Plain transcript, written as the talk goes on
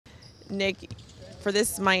Nick, for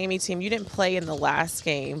this Miami team, you didn't play in the last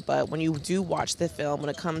game, but when you do watch the film, when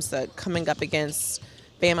it comes to coming up against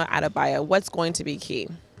Bam Adebayo, what's going to be key?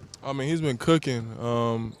 I mean, he's been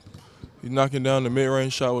cooking. He's knocking down the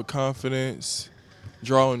mid-range shot with confidence,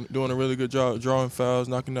 doing a really good job drawing fouls,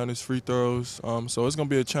 knocking down his free throws. So it's gonna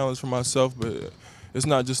be a challenge for myself, but it's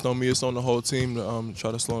not just on me; it's on the whole team to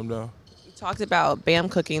try to slow him down. You talked about Bam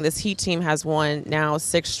cooking. This Heat team has won now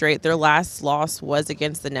 6 straight. Their last loss was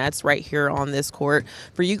against the Nets right here on this court.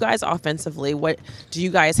 For you guys offensively, what do you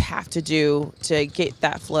guys have to do to get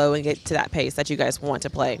that flow and get to that pace that you guys want to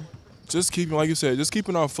play? Just keeping, like you said, just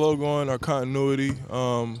keeping our flow going, our continuity,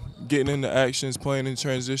 getting into actions, playing in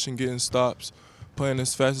transition, getting stops, playing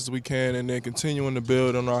as fast as we can, and then continuing to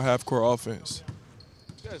build on our half-court offense.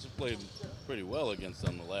 You guys have played pretty well against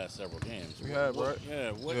them the last several games. We have, right?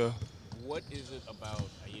 Yeah. Yeah. What is it about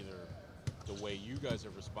either the way you guys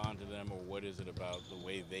have responded to them, or what is it about the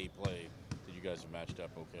way they play that you guys have matched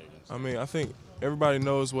up okay against? I mean, I think everybody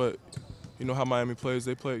knows how Miami plays.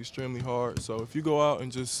 They play extremely hard. So if you go out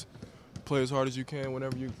and just play as hard as you can,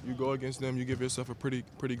 whenever you go against them, you give yourself a pretty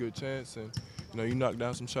good chance. And you knock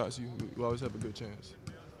down some shots, you always have a good chance.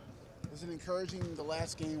 Was it encouraging the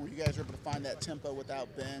last game where you guys were able to find that tempo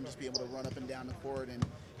without Ben, just be able to run up and down the court and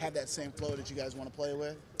have that same flow that you guys want to play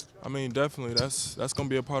with? I mean, definitely. That's going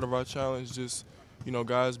to be a part of our challenge. Just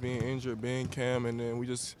guys being injured, being Cam, and then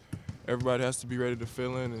everybody has to be ready to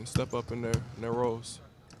fill in and step up in their roles.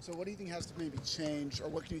 So what do you think has to maybe change, or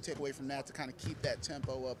what can you take away from that to kind of keep that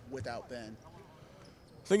tempo up without Ben?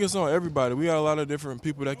 I think it's on everybody. We got a lot of different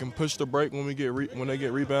people that can push the break when they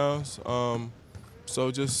get rebounds.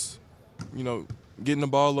 So just getting the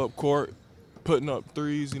ball up court, putting up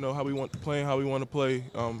threes. How we want to play.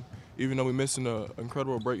 Even though we're missing an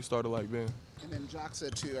incredible break starter like Ben. And then Jock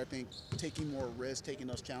said too, I think taking more risks, taking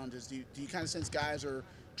those challenges. Do you kind of sense guys are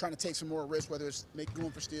trying to take some more risks, whether it's going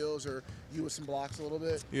for steals or you with some blocks a little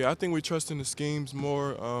bit? Yeah, I think we trust in the schemes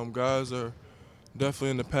more. Guys are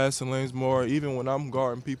definitely in the passing lanes more. Even when I'm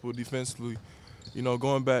guarding people defensively,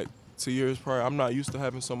 going back to years prior, I'm not used to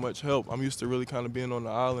having so much help. I'm used to really kind of being on the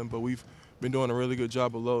island, but we've been doing a really good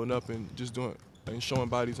job of loading up and just showing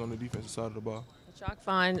bodies on the defensive side of the ball. Jock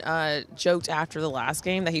Fine joked after the last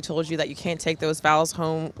game that he told you that you can't take those fouls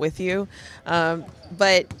home with you.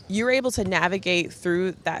 But you were able to navigate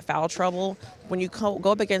through that foul trouble when you go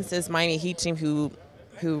up against this Miami Heat team who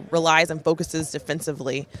relies and focuses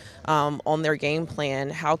defensively on their game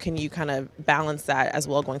plan. How can you kind of balance that as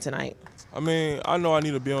well going tonight? I mean, I know I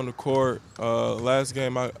need to be on the court. Last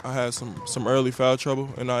game I had some early foul trouble,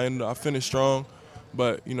 and I finished strong.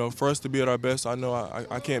 But for us to be at our best, I know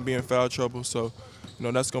I can't be in foul trouble. So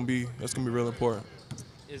that's gonna be real important.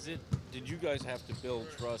 Did you guys have to build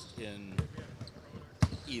trust in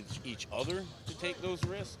each other to take those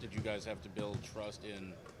risks? Did you guys have to build trust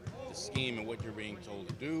in the scheme and what you're being told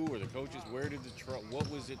to do, or the coaches? What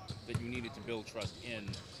was it that you needed to build trust in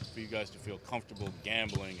for you guys to feel comfortable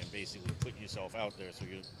gambling and basically putting yourself out there? So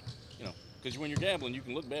because when you're gambling, you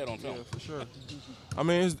can look bad on film. Yeah, for sure. I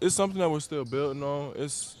mean, it's something that we're still building on.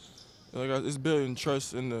 It's building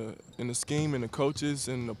trust in the scheme and the coaches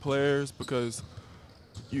and the players, because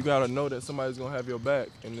you gotta know that somebody's gonna have your back.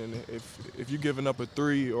 And then if you're giving up a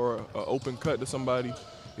three or an open cut to somebody,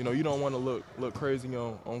 you don't want to look crazy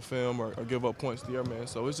on film or give up points to your man.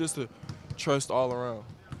 So it's just a trust all around.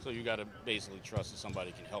 So you got to basically trust that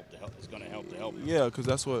somebody can help. Is going to help to help. Yeah, because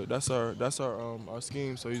that's our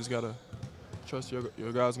scheme. So you just gotta trust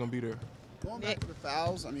your guys gonna be there. Going back to the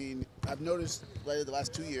fouls, I mean, I've noticed lately the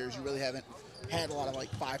last 2 years you really haven't had a lot of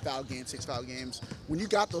 5-foul games, 6-foul games. When you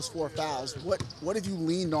got those 4 fouls, what have you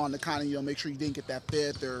leaned on to kind of make sure you didn't get that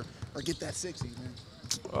 5th or get that 6th even?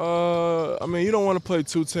 I mean, you don't want to play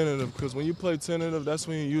too tentative, because when you play tentative, that's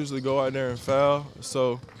when you usually go out there and foul.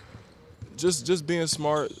 So just being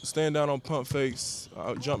smart, staying down on pump fakes.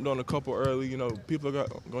 I jumped on a couple early. People are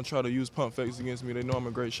going to try to use pump fakes against me. They know I'm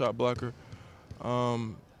a great shot blocker.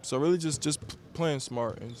 So really just playing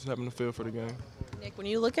smart and just having a feel for the game. Nick, when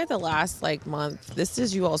you look at the last month, this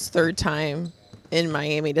is you all's 3rd time in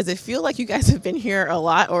Miami. Does it feel like you guys have been here a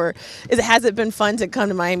lot, or has it been fun to come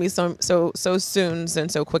to Miami so soon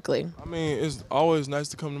and so quickly? I mean, it's always nice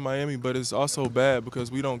to come to Miami, but it's also bad because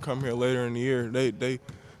we don't come here later in the year.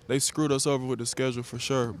 They screwed us over with the schedule for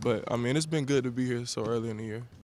sure. But I mean, it's been good to be here so early in the year.